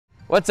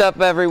What's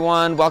up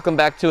everyone? Welcome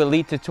back to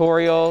Elite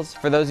Tutorials.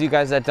 For those of you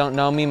guys that don't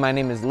know me, my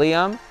name is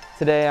Liam.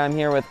 Today I'm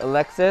here with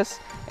Alexis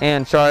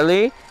and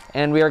Charlie,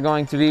 and we are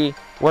going to be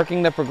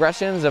working the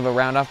progressions of a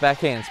round-off back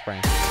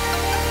handspring.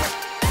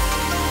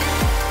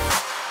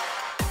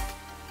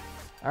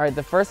 Alright,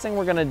 the first thing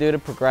we're going to do to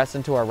progress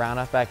into our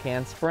round-off back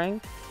handspring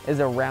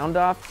is a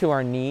round-off to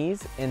our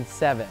knees in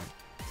 7.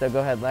 So go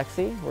ahead,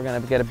 Lexi. We're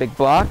going to get a big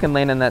block and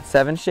land in that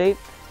 7 shape.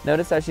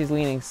 Notice how she's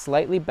leaning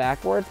slightly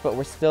backwards, but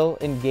we're still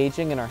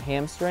engaging in our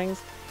hamstrings,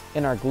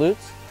 in our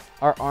glutes.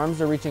 Our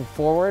arms are reaching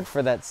forward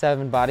for that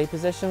 7 body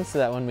position so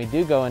that when we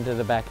do go into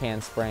the back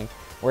handspring,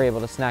 we're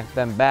able to snap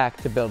them back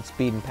to build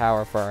speed and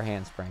power for our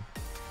handspring.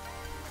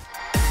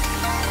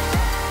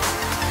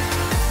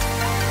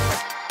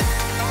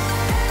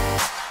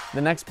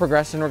 The next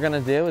progression we're going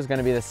to do is going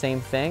to be the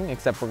same thing,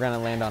 except we're going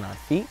to land on our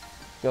feet.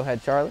 Go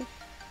ahead, Charlie.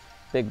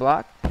 Big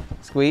block,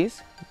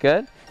 squeeze,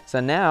 good. So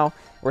now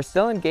we're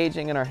still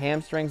engaging in our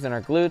hamstrings and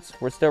our glutes.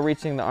 We're still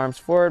reaching the arms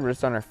forward, we're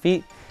just on our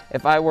feet.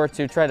 If I were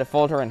to try to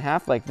fold her in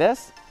half like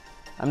this,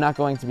 I'm not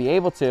going to be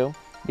able to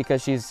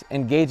because she's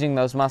engaging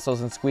those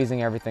muscles and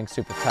squeezing everything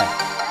super tight.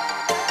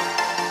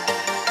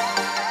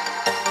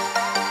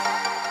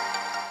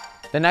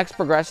 The next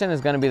progression is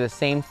going to be the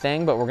same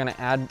thing, but we're going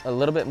to add a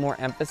little bit more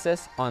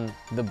emphasis on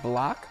the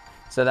block.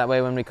 So that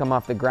way when we come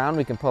off the ground,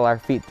 we can pull our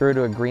feet through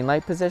to a green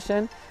light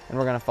position, and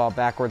we're going to fall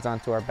backwards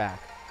onto our back.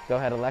 Go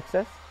ahead,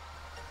 Alexis.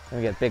 And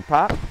we get a big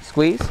pop,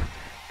 squeeze.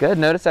 Good.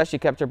 Notice how she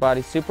kept her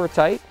body super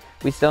tight.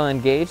 We still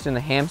engaged in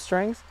the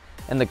hamstrings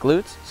and the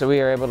glutes, so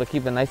we are able to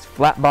keep a nice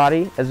flat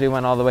body as we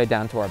went all the way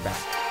down to our back.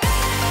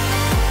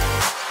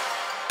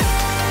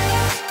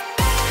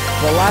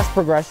 The last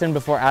progression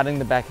before adding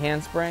the back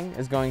handspring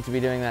is going to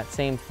be doing that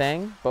same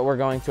thing, but we're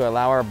going to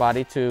allow our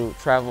body to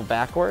travel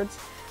backwards,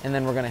 and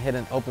then we're going to hit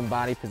an open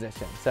body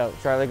position. So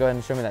Charlie, go ahead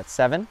and show me that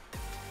 7.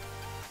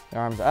 The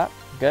arms up.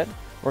 Good.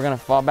 We're going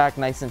to fall back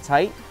nice and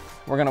tight.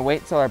 We're going to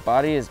wait till our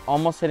body is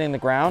almost hitting the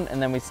ground,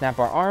 and then we snap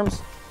our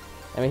arms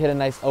and we hit a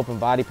nice open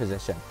body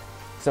position.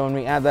 So when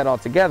we add that all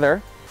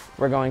together,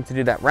 we're going to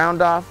do that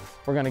round off.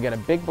 We're going to get a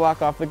big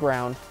block off the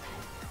ground,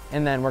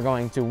 and then we're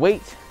going to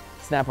wait,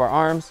 snap our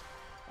arms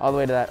all the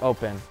way to that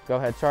open. Go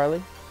ahead,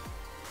 Charlie.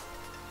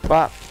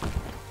 Bop.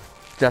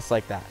 Just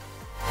like that.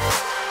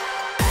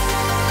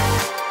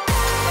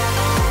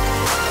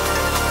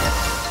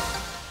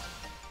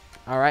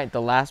 All right,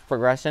 the last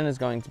progression is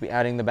going to be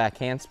adding the back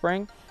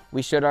handspring.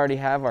 We should already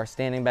have our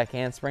standing back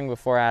handspring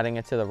before adding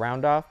it to the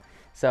round off.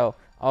 So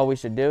all we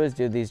should do is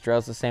do these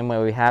drills the same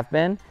way we have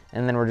been,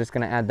 and then we're just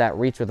going to add that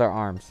reach with our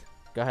arms.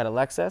 Go ahead,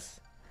 Alexis.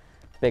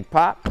 Big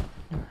pop.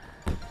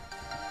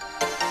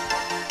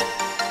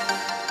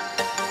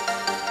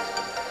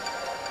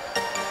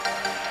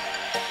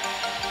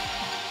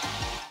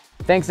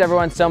 Thanks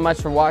everyone so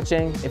much for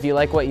watching. If you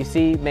like what you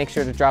see, make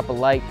sure to drop a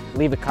like,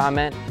 leave a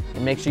comment,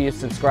 and make sure you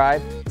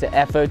subscribe to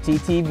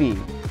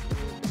FOTTV.